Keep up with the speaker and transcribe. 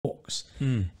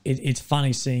blogs. It's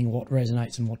funny seeing what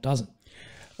resonates and what doesn't.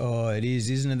 Oh, it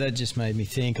is, isn't it? That just made me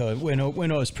think. When I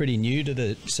was pretty new to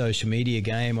the social media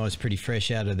game, I was pretty fresh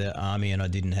out of the army, and I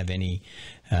didn't have any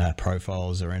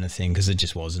profiles or anything because it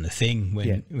just wasn't a thing.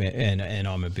 And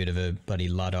I'm a bit of a bloody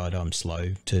Luddite. I'm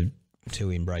slow to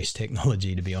embrace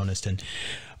technology, to be honest. And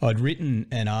I'd written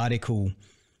an article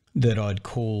that I'd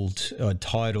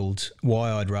titled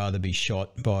 "Why I'd Rather Be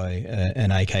Shot by an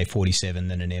AK47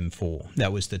 than an M4."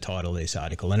 That was the title of this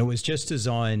article, and it was just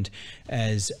designed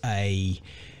as a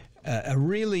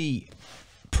really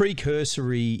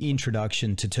precursory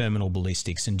introduction to terminal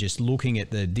ballistics and just looking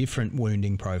at the different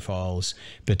wounding profiles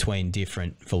between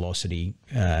different velocity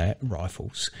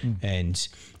rifles. And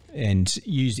it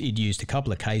used a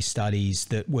couple of case studies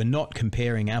that were not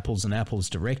comparing apples and apples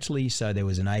directly. So there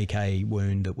was an AK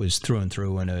wound that was through and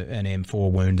through, and an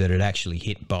M4 wound that had actually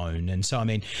hit bone. And so, I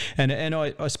mean, and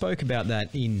I spoke about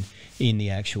that in the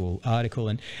actual article,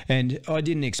 and I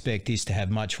didn't expect this to have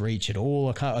much reach at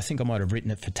all. I think I might have written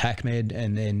it for TACMed,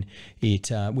 and then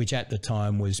which at the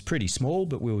time was pretty small,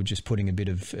 but we were just putting a bit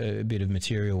of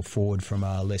material forward from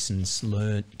our lessons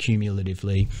learnt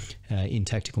cumulatively in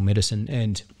tactical medicine.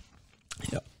 And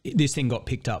this thing got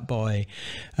picked up by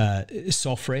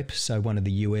SOFREP, so one of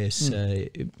the US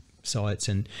sites,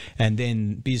 and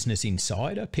then Business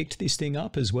Insider picked this thing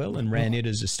up as well and ran it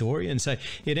as a story. And so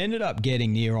it ended up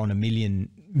getting near on 1 million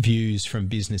views from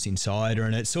Business Insider,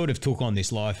 and it sort of took on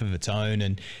this life of its own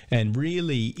and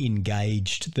really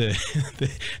engaged the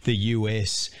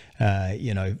US,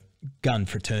 gun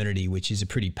fraternity, which is a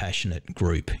pretty passionate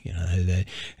group,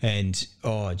 and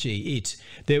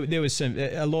there was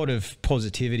a lot of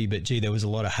positivity, but there was a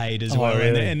lot of hate as well.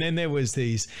 Really? And then there was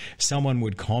someone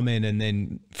would comment, and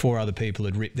then 4 other people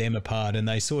had ripped them apart, and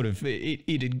they sort of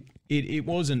it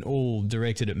wasn't all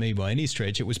directed at me by any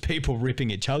stretch. It was people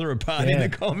ripping each other apart in the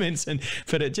comments,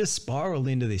 but it just spiraled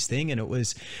into this thing. And it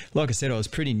was, like I said, I was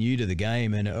pretty new to the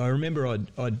game, and I remember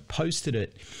I'd posted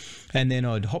it. And then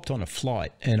I'd hopped on a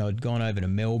flight and I'd gone over to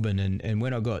Melbourne. And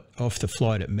when I got off the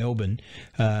flight at Melbourne,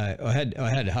 I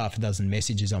had half a dozen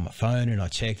messages on my phone, and I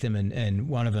checked them. And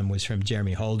one of them was from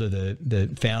Jeremy Holder,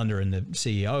 the founder and the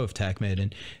CEO of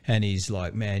TACMed. And he's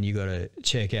like, "Man, you got to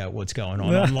check out what's going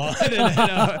on online."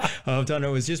 and I've done it.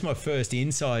 It was just my first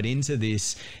insight into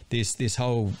this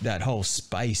whole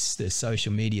space, the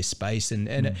social media space.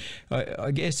 And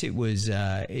I guess it was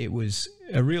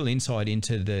a real insight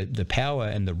into the power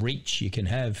and the reach you can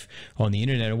have on the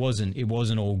internet. It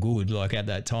wasn't all good. Like at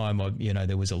that time,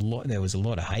 there was a lot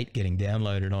of hate getting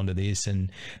downloaded onto this,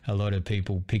 and a lot of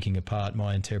people picking apart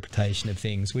my interpretation of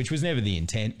things, which was never the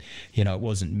intent. It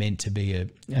wasn't meant to be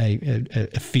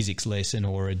a physics lesson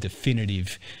or a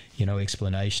definitive,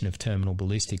 explanation of terminal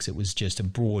ballistics. It was just a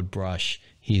broad brush.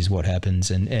 Here's what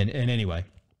happens, and anyway.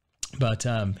 But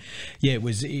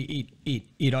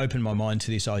it opened my mind to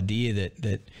this idea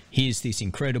that here's this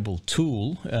incredible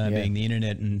tool, being the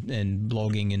internet and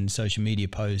blogging and social media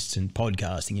posts and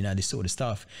podcasting, this sort of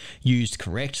stuff, used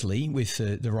correctly with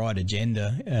the right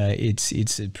agenda.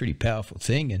 It's a pretty powerful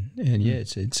thing, and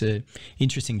it's a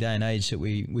interesting day and age that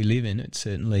we live in. It's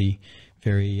certainly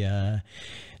very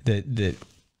the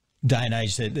day and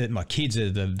age that my kids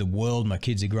are, the world my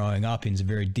kids are growing up in is a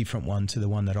very different one to the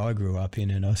one that I grew up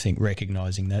in, and I think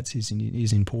recognising that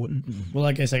is important. Well,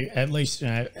 I guess at least,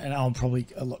 and I'm probably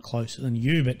a lot closer than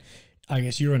you, but I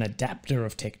guess you're an adapter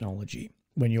of technology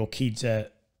when your kids are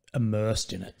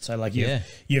immersed in it. So like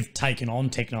you've taken on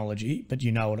technology, but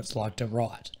you know what it's like to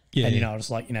write, and you know what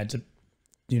it's like, to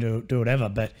do whatever.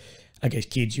 But I guess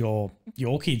kids your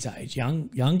kids' age,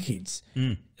 young kids,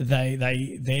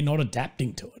 they're not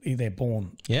adapting to it. They're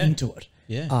born into it.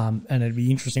 Yeah. And it'd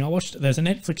be interesting. There's a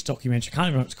Netflix documentary, I can't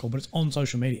remember what it's called, but it's on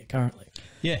social media currently.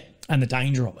 Yeah. And the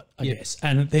danger of it, I guess.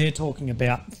 And they're talking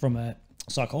about, from a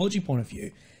psychology point of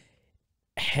view,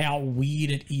 how weird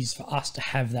it is for us to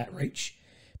have that reach,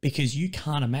 because you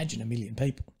can't imagine 1 million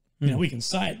people. We can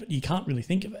say it, but you can't really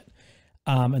think of it.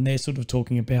 And they're sort of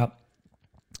talking about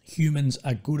humans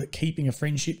are good at keeping a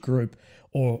friendship group,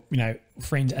 or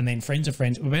friends, and then friends of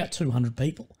friends, about 200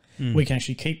 people we can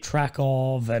actually keep track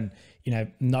of, and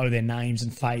know their names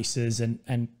and faces,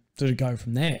 and sort of go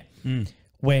from there.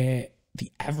 Where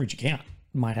the average account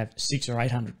might have 600 or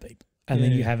 800 people, and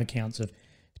then you have accounts of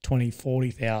 20,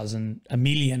 40,000, 1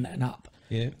 million and up.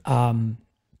 And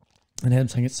I'm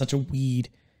saying it's such a weird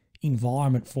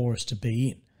environment for us to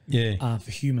be in,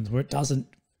 for humans, where it doesn't,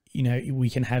 we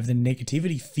can have the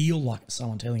negativity feel like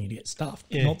someone telling you to get stuffed,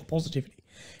 but not the positivity.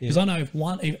 Because I know if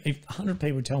 100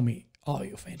 people tell me, "Oh,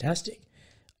 you're fantastic,"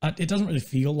 it doesn't really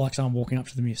feel like someone walking up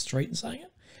to them in the street and saying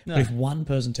it. No. But if one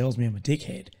person tells me I'm a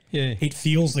dickhead, Yeah. It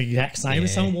feels the exact same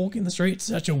as someone walking the street. It's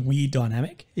such a weird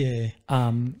dynamic. Yeah.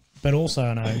 But also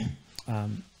I know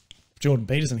Jordan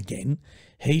Peterson again,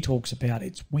 he talks about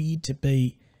it's weird to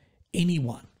be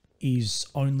anyone is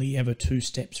only ever 2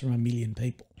 steps from 1 million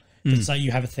people. Let's say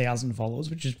you have 1,000 followers,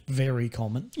 which is very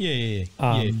common. Yeah.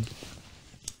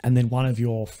 And then one of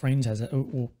your friends has a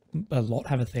lot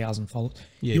have 1,000 followers.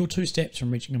 Yeah. You're 2 steps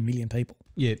from reaching 1 million people.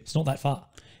 Yeah. It's not that far.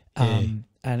 And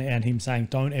him saying,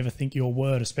 don't ever think your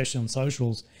word, especially on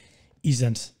socials,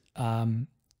 isn't going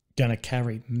to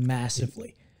carry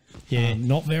massively. Yeah.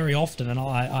 Not very often, and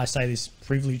I say this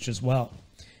privilege as well.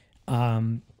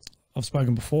 I've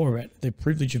spoken before about the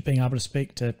privilege of being able to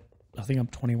speak to, I think I'm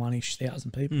 21-ish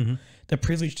thousand people. Mm-hmm. The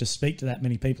privilege to speak to that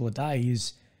many people a day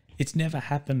it's never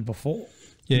happened before.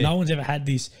 Yeah. No one's ever had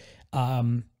this,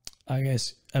 I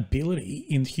guess, ability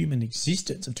in human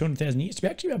existence of 200,000 years to be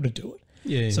actually able to do it.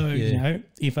 Yeah. So, you know,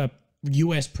 if a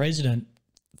US president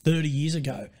 30 years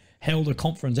ago held a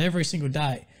conference every single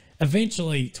day,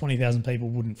 eventually 20,000 people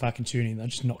wouldn't fucking tune in. They'd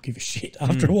just not give a shit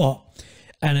after a while.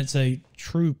 And it's a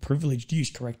true privilege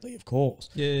used correctly, of course.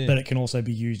 Yeah. But it can also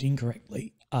be used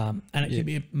incorrectly. And it can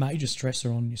be a major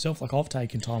stressor on yourself. Like I've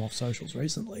taken time off socials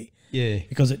recently. Yeah.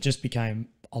 Because it just became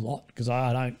a lot. Because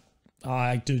I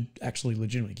do actually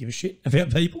legitimately give a shit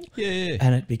about people. Yeah.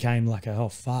 And it became like oh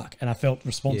fuck. And I felt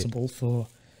responsible for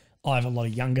I have a lot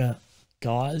of younger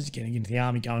guys getting into the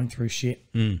army, going through shit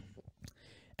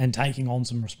and taking on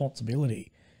some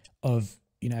responsibility of,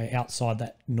 you know, outside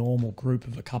that normal group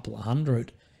of a couple of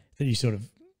hundred that you sort of,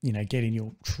 you know, get in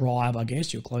your tribe, I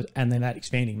guess, your close, and then that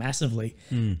expanding massively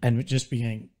and it just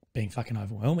being fucking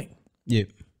overwhelming. Yep.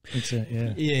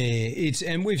 It's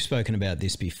and we've spoken about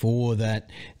this before that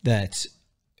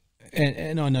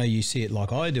and I know you see it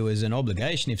like I do as an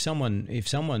obligation. If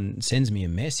someone sends me a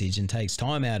message and takes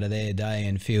time out of their day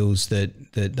and feels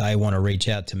that they want to reach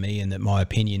out to me and that my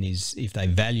opinion is, if they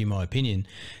value my opinion,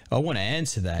 I want to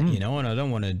answer that, you know, and I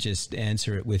don't want to just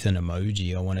answer it with an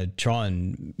emoji. I want to try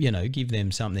and, you know, give them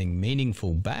something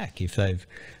meaningful back if they've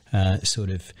sort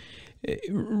of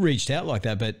reached out like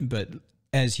that. But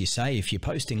as you say, if you're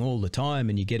posting all the time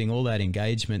and you're getting all that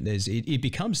engagement, it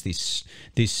becomes this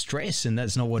stress, and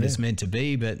that's not what it's meant to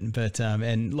be. But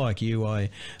and like you, I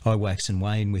wax and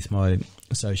wane with my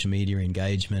social media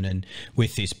engagement, and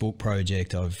with this book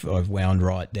project, I've wound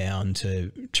right down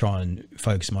to try and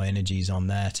focus my energies on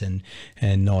that, and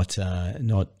not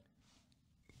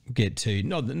get to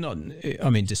not I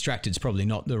mean, distracted is probably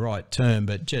not the right term,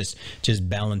 but just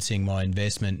balancing my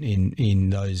investment in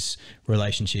those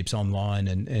relationships online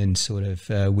and sort of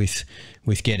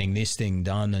with getting this thing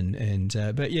done and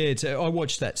but yeah, I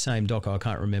watched that same doco. I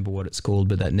can't remember what it's called,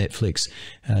 but that Netflix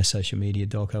social media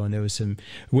doco, and there was some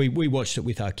we watched it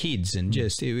with our kids, and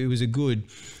just it was a good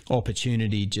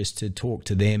opportunity just to talk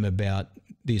to them about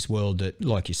this world that,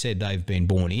 like you said, they've been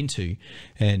born into.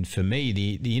 And for me,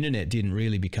 the internet didn't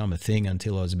really become a thing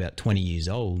until I was about 20 years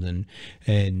old, and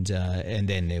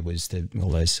then there was all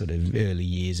those sort of early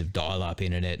years of dial-up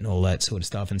internet and all that sort of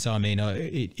stuff. And so I mean,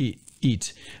 I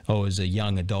was a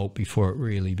young adult before it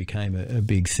really became a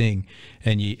big thing.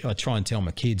 And I try and tell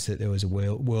my kids that there was a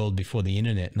world before the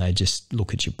internet, and they just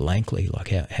look at you blankly, like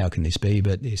how can this be?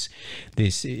 But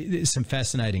there's some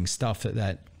fascinating stuff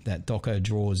that doco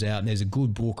draws out, and there's a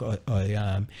good book.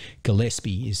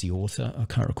 Gillespie is the author. I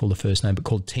can't recall the first name, but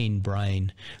called Teen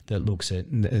Brain, that looks at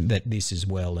that this as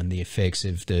well, and the effects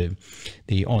of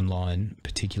the online,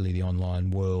 particularly the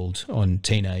online world, on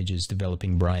teenagers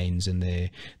developing brains and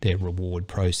their reward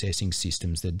processing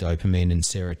systems, the dopamine and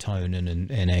serotonin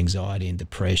and anxiety and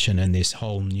depression, and this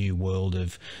whole new world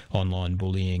of online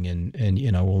bullying and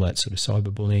you know, all that sort of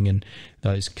cyberbullying and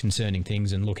those concerning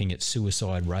things, and looking at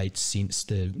suicide rates since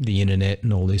the internet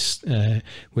and all this,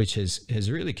 which has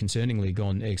really concerningly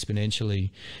gone exponentially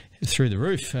through the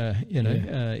roof. You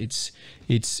know, it's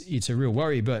a real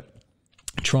worry, but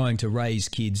trying to raise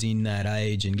kids in that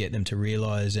age and get them to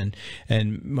realize, and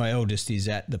my eldest is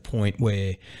at the point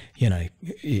where, you know,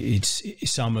 it's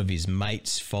some of his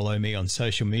mates follow me on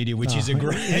social media, which is a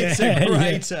great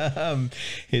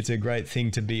it's a great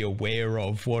thing to be aware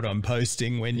of what I'm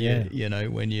posting when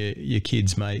when your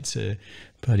kids' mates are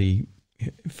bloody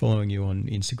following you on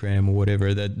Instagram or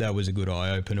whatever. That was a good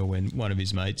eye opener when one of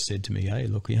his mates said to me, "Hey,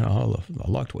 look, you know, I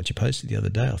liked what you posted the other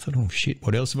day." I thought, "Oh shit,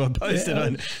 what else have I posted?" I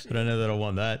don't know that I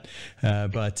want that.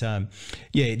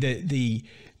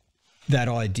 That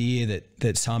idea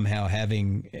that somehow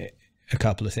having a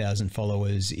couple of thousand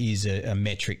followers is a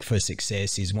metric for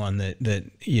success is one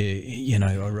that you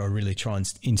know, I really try and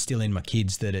instill in my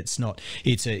kids that it's not.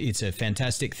 It's a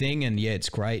fantastic thing, and it's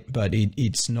great, but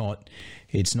it's not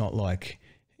like,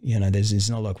 you know, it's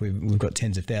not like we've got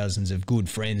tens of thousands of good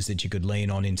friends that you could lean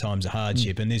on in times of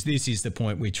hardship. And this is the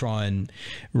point we try and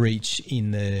reach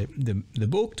in the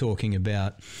book, talking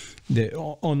about the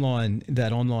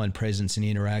online presence and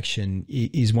interaction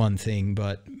is one thing,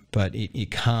 but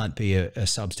it can't be a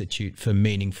substitute for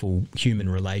meaningful human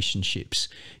relationships.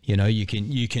 You know, you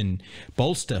can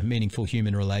bolster meaningful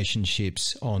human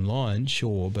relationships online,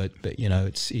 sure, but you know,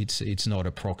 it's not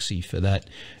a proxy for that.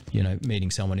 You know,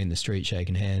 meeting someone in the street,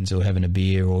 shaking hands, or having a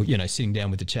beer, or, you know, sitting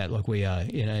down with the chat like we are.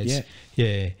 You know,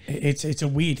 it's a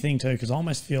weird thing too, because I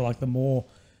almost feel like the more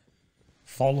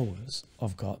followers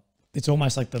I've got, it's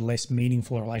almost like the less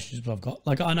meaningful relationships I've got.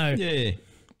 Like, I know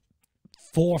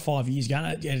 4 or 5 years ago,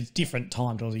 at a different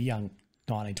time, I was a young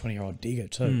 19, 20-year-old digger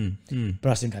too.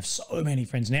 But I seem to have so many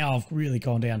friends. Now I've really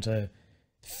gone down to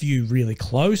few really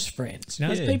close friends. You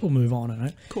know, as people move on, and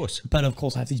of course. But of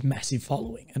course I have this massive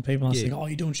following, and people are saying, "Oh,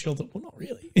 you're doing shit all the..." Well, not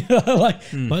really.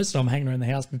 Like most of the time I'm hanging around the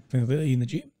house in the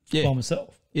gym by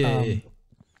myself. You know,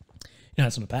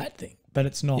 it's not a bad thing, but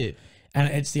it's not. And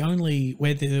it's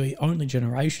we're the only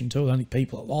generation too, the only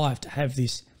people alive to have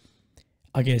this,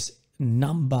 I guess,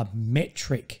 number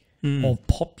metric of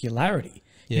popularity.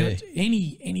 You know,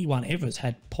 anyone ever has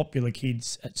had popular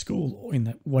kids at school or in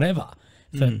the whatever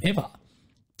forever.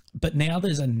 But now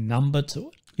there's a number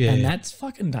to it, and that's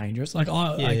fucking dangerous. Like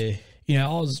I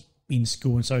was in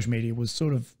school and social media was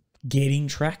sort of getting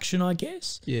traction, I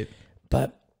guess. Yeah.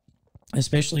 But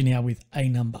especially now with a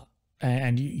number,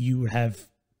 and you would have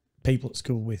people at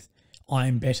school with, "I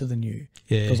am better than you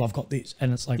because I've got this,"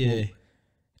 and it's like, well,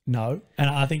 no. And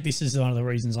I think this is one of the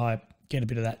reasons I get a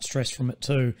bit of that stress from it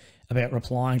too, about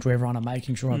replying to everyone and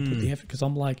making sure I put the effort, because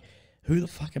I'm like, who the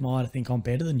fuck am I to think I'm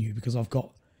better than you because I've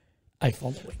got a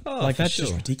following? Like, that's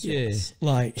just ridiculous.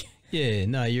 Like,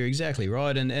 no, you're exactly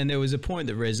right. And there was a point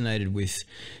that resonated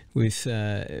with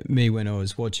me when I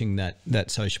was watching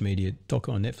that social media doc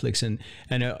on Netflix, and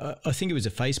I think it was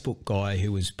a Facebook guy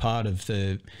who was part of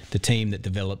the team that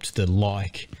developed the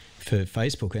like for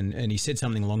Facebook, and he said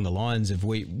something along the lines of,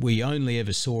 we only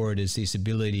ever saw it as this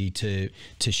ability to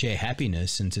share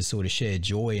happiness and to sort of share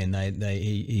joy, and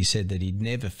he said that he'd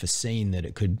never foreseen that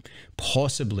it could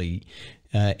possibly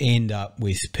end up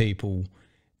with people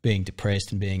being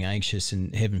depressed and being anxious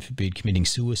and, heaven forbid, committing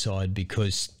suicide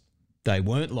because they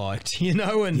weren't liked, you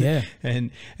know.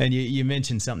 And you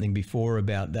mentioned something before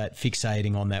about that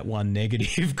fixating on that one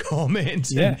negative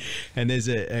comment. And there's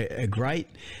a great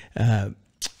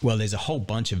there's a whole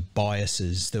bunch of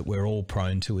biases that we're all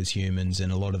prone to as humans,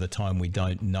 and a lot of the time we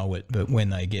don't know it, but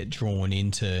when they get drawn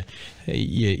into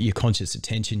your conscious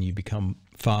attention, you become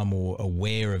far more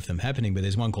aware of them happening. But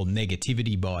there's one called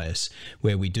negativity bias,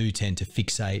 where we do tend to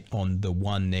fixate on the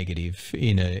one negative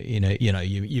in a you know,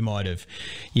 you might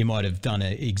have done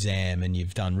an exam and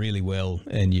you've done really well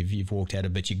and you've walked out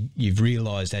of, but you've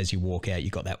realized as you walk out you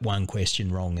got that one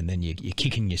question wrong, and then you're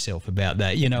kicking yourself about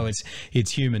that. You know,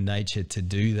 it's human nature to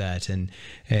do that, and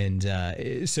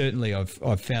certainly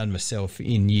I've found myself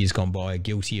in years gone by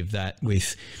guilty of that.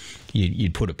 With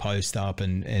you'd put a post up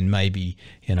and maybe,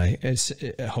 you know,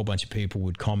 a whole bunch of people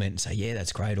would comment and say, "Yeah,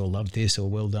 that's great," or "Love this," or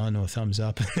 "Well done," or "Thumbs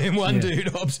up." And then one dude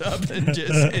hops up and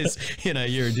just says, you know,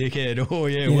 "You're a dickhead,"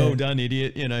 or "Well done,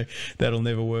 idiot," you know, "That'll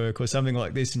never work," or something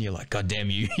like this. And you're like, "God damn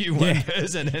you one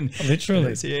person." And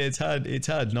literally, it's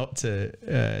hard not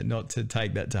to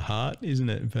take that to heart, isn't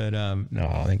it? But no,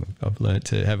 I think I've learned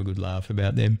to have a good laugh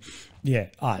about them. Yeah,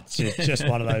 it's just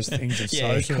one of those things of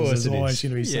socials. There's always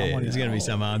going to be someone. There's going to be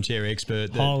some armchair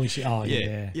expert. Holy shit!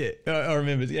 I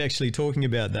remember actually talking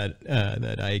about that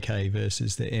AK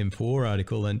versus the M4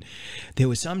 article, and there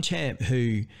was some champ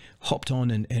who hopped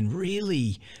on and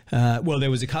really, there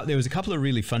was a couple of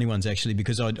really funny ones actually,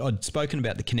 because I'd spoken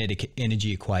about the kinetic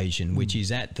energy equation, which is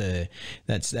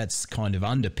that's kind of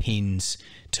underpins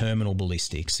terminal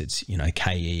ballistics. It's, you know,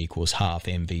 Ke equals half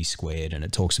mv squared, and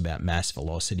it talks about mass,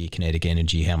 velocity, kinetic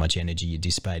energy, how much energy you're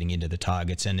dissipating into the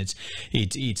targets, and it's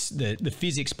the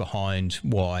physics behind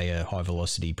why a high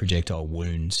velocity projectile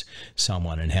wounds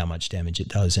someone and how much damage it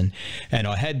does. And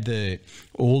I had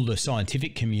all the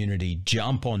scientific community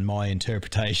jump on my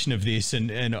interpretation of this,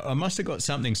 and I must have got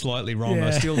something slightly wrong.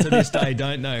 I still to this day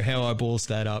don't know how I ballsed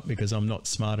that up, because I'm not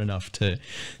smart enough to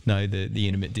know the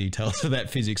intimate details of that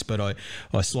physics, but I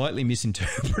slightly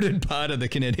misinterpreted part of the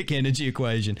kinetic energy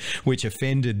equation, which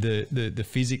offended the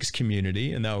physics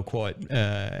community, and they were quite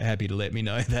happy to let me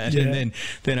know that. And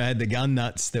then I had the gun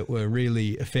nuts that were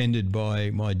really offended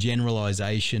by my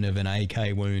generalization of an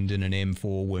AK wound and an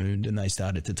M4 wound, and they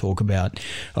started to talk about,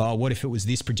 oh, what if it was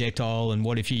this projectile, and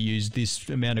what if you used this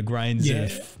amount of grains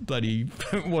of bloody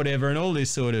whatever, and all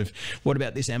this sort of, what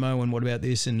about this ammo and what about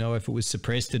this, and if it was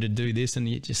suppressed it'd do this, and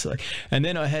you just like, and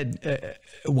then I had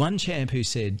one champ who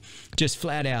said just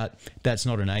flat out, that's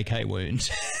not an AK wound.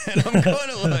 And I'm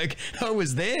kind of like, I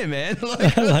was there, man.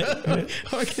 Like,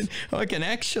 I can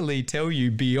actually tell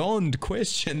you beyond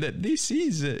question that this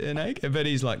is an AK, but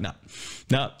he's like, no,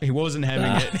 he wasn't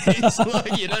having it. He's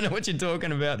like, you don't know what you're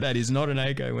talking about. That is not an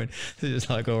AK wound. It's just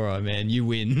like, all right, man, you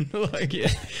win. Like,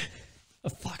 yeah.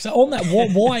 Fuck. So on that,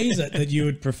 why is it that you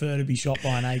would prefer to be shot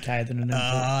by an AK than an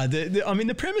M4? I mean,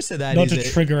 the premise of that not is to that,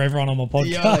 trigger everyone on my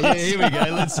podcast. Yeah, here we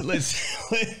go.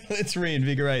 Let's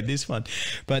reinvigorate this one.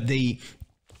 But in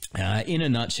a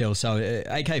nutshell, so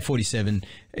AK47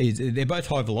 they're both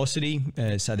high velocity,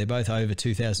 so they're both over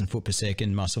 2,000 foot per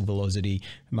second muzzle velocity.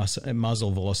 The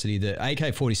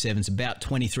AK47 is about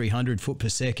 2,300 foot per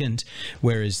second,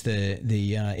 whereas the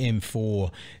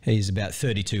M4 is about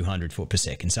 3,200 foot per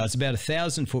second. So it's about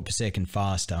 1,000 foot per second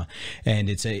faster, and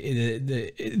it's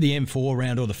the M4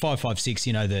 round, or the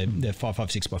 5.56, the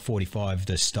 5.56 by 45,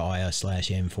 the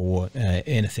Steyr/M4,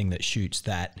 anything that shoots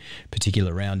that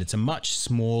particular round, it's a much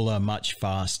smaller, much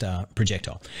faster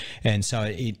projectile, and so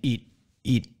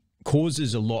it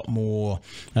causes a lot more.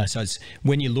 So it's,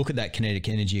 when you look at that kinetic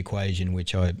energy equation,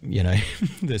 which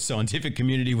the scientific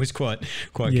community was quite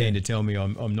keen to tell me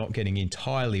I'm not getting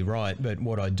entirely right, but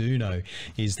what I do know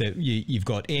is that you've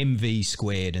got mv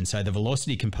squared, and so the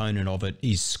velocity component of it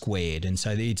is squared, and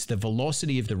so it's the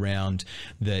velocity of the round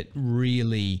that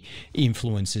really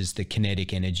influences the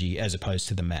kinetic energy as opposed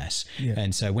to the mass.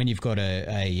 And so when you've got a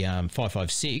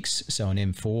 5.56, so an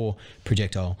M4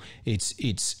 projectile,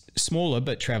 it's smaller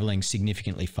but traveling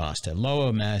significantly faster,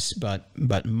 lower mass but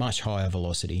much higher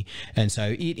velocity, and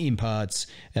so it imparts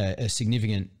a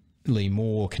significantly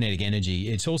more kinetic energy.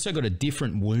 It's also got a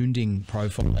different wounding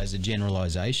profile as a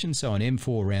generalization, so an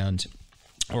M4 round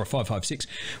or a 5.56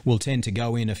 will tend to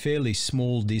go in a fairly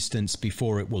small distance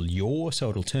before it will yaw, so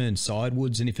it'll turn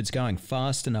sidewards, and if it's going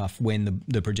fast enough when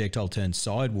the projectile turns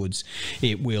sidewards,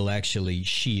 it will actually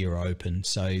shear open.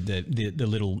 So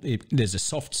there's a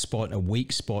soft spot, a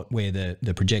weak spot where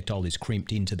the projectile is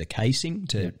crimped into the casing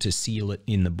to seal it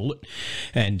in the bullet,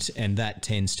 and that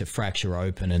tends to fracture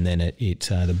open, and then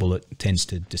the bullet tends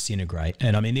to disintegrate.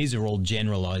 And I mean, these are all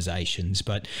generalizations,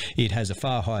 but it has a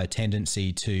far higher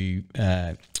tendency to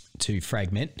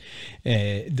fragment.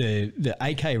 The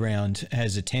AK round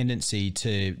has a tendency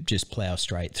to just plow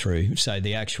straight through, so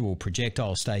the actual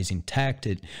projectile stays intact.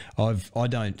 I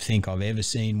don't think I've ever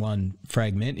seen one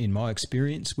fragment in my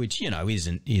experience, which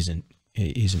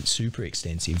isn't super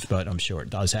extensive, but I'm sure it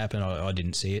does happen. I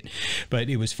didn't see it, but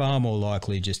it was far more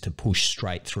likely just to push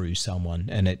straight through someone,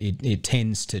 and it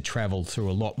tends to travel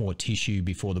through a lot more tissue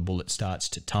before the bullet starts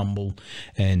to tumble,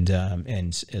 and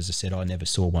as I said, I never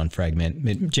saw one fragment.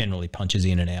 It generally punches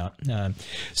in and out.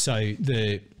 So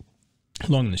the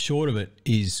long and the short of it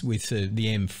is, with the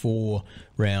M4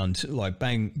 round, like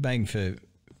bang for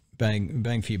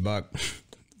your buck.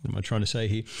 What am I trying to say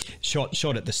here?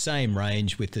 Shot at the same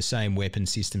range with the same weapon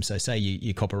system. So say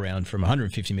you cop around from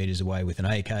 150 metres away with an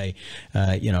AK,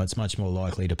 it's much more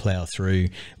likely to plough through,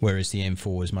 whereas the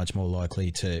M4 is much more likely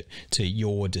to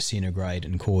yaw, disintegrate,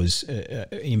 and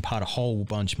impart a whole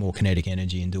bunch more kinetic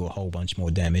energy and do a whole bunch more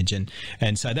damage.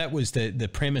 And so that was the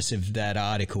premise of that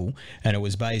article, and it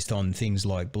was based on things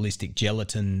like ballistic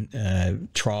gelatin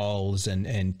trials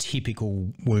and typical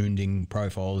wounding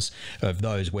profiles of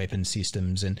those weapon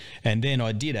systems. And then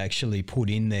I did actually put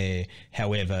in there,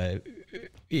 however,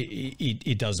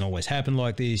 it doesn't always happen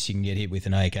like this. You can get hit with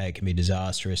an AK, it can be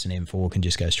disastrous, and M4 can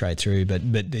just go straight through. But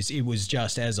it was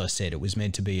just, as I said, it was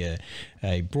meant to be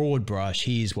a broad brush.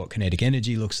 Here's what kinetic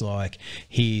energy looks like.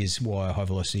 Here's why a high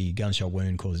velocity gunshot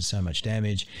wound causes so much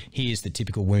damage. Here's the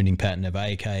typical wounding pattern of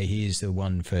AK. Here's the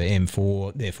one for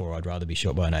M4. Therefore, I'd rather be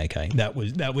shot by an AK. That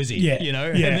was it. Yeah.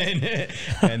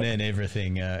 And then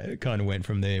everything kind of went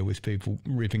from there, with people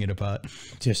ripping it apart.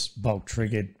 Just bolt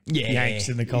triggered yanks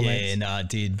in the comments. Yeah, no, it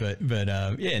did. But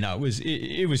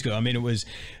it was good. I mean, it was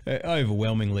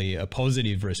overwhelmingly a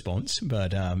positive response.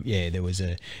 But there was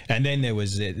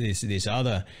this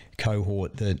other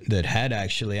cohort that had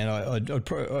actually, and I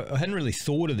hadn't really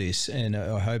thought of this, and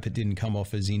I hope it didn't come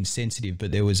off as insensitive,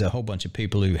 but there was a whole bunch of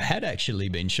people who had actually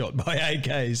been shot by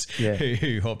AKs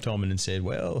who hopped on and said,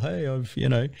 well, hey,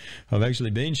 I've actually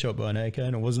been shot by an AK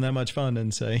and it wasn't that much fun.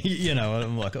 And so,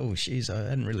 I'm like, oh, geez, I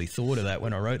hadn't really thought of that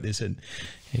when I wrote this, and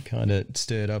it kind of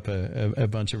stirred up a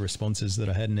bunch of responses that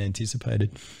I hadn't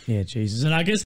anticipated. Yeah, Jesus. And I guess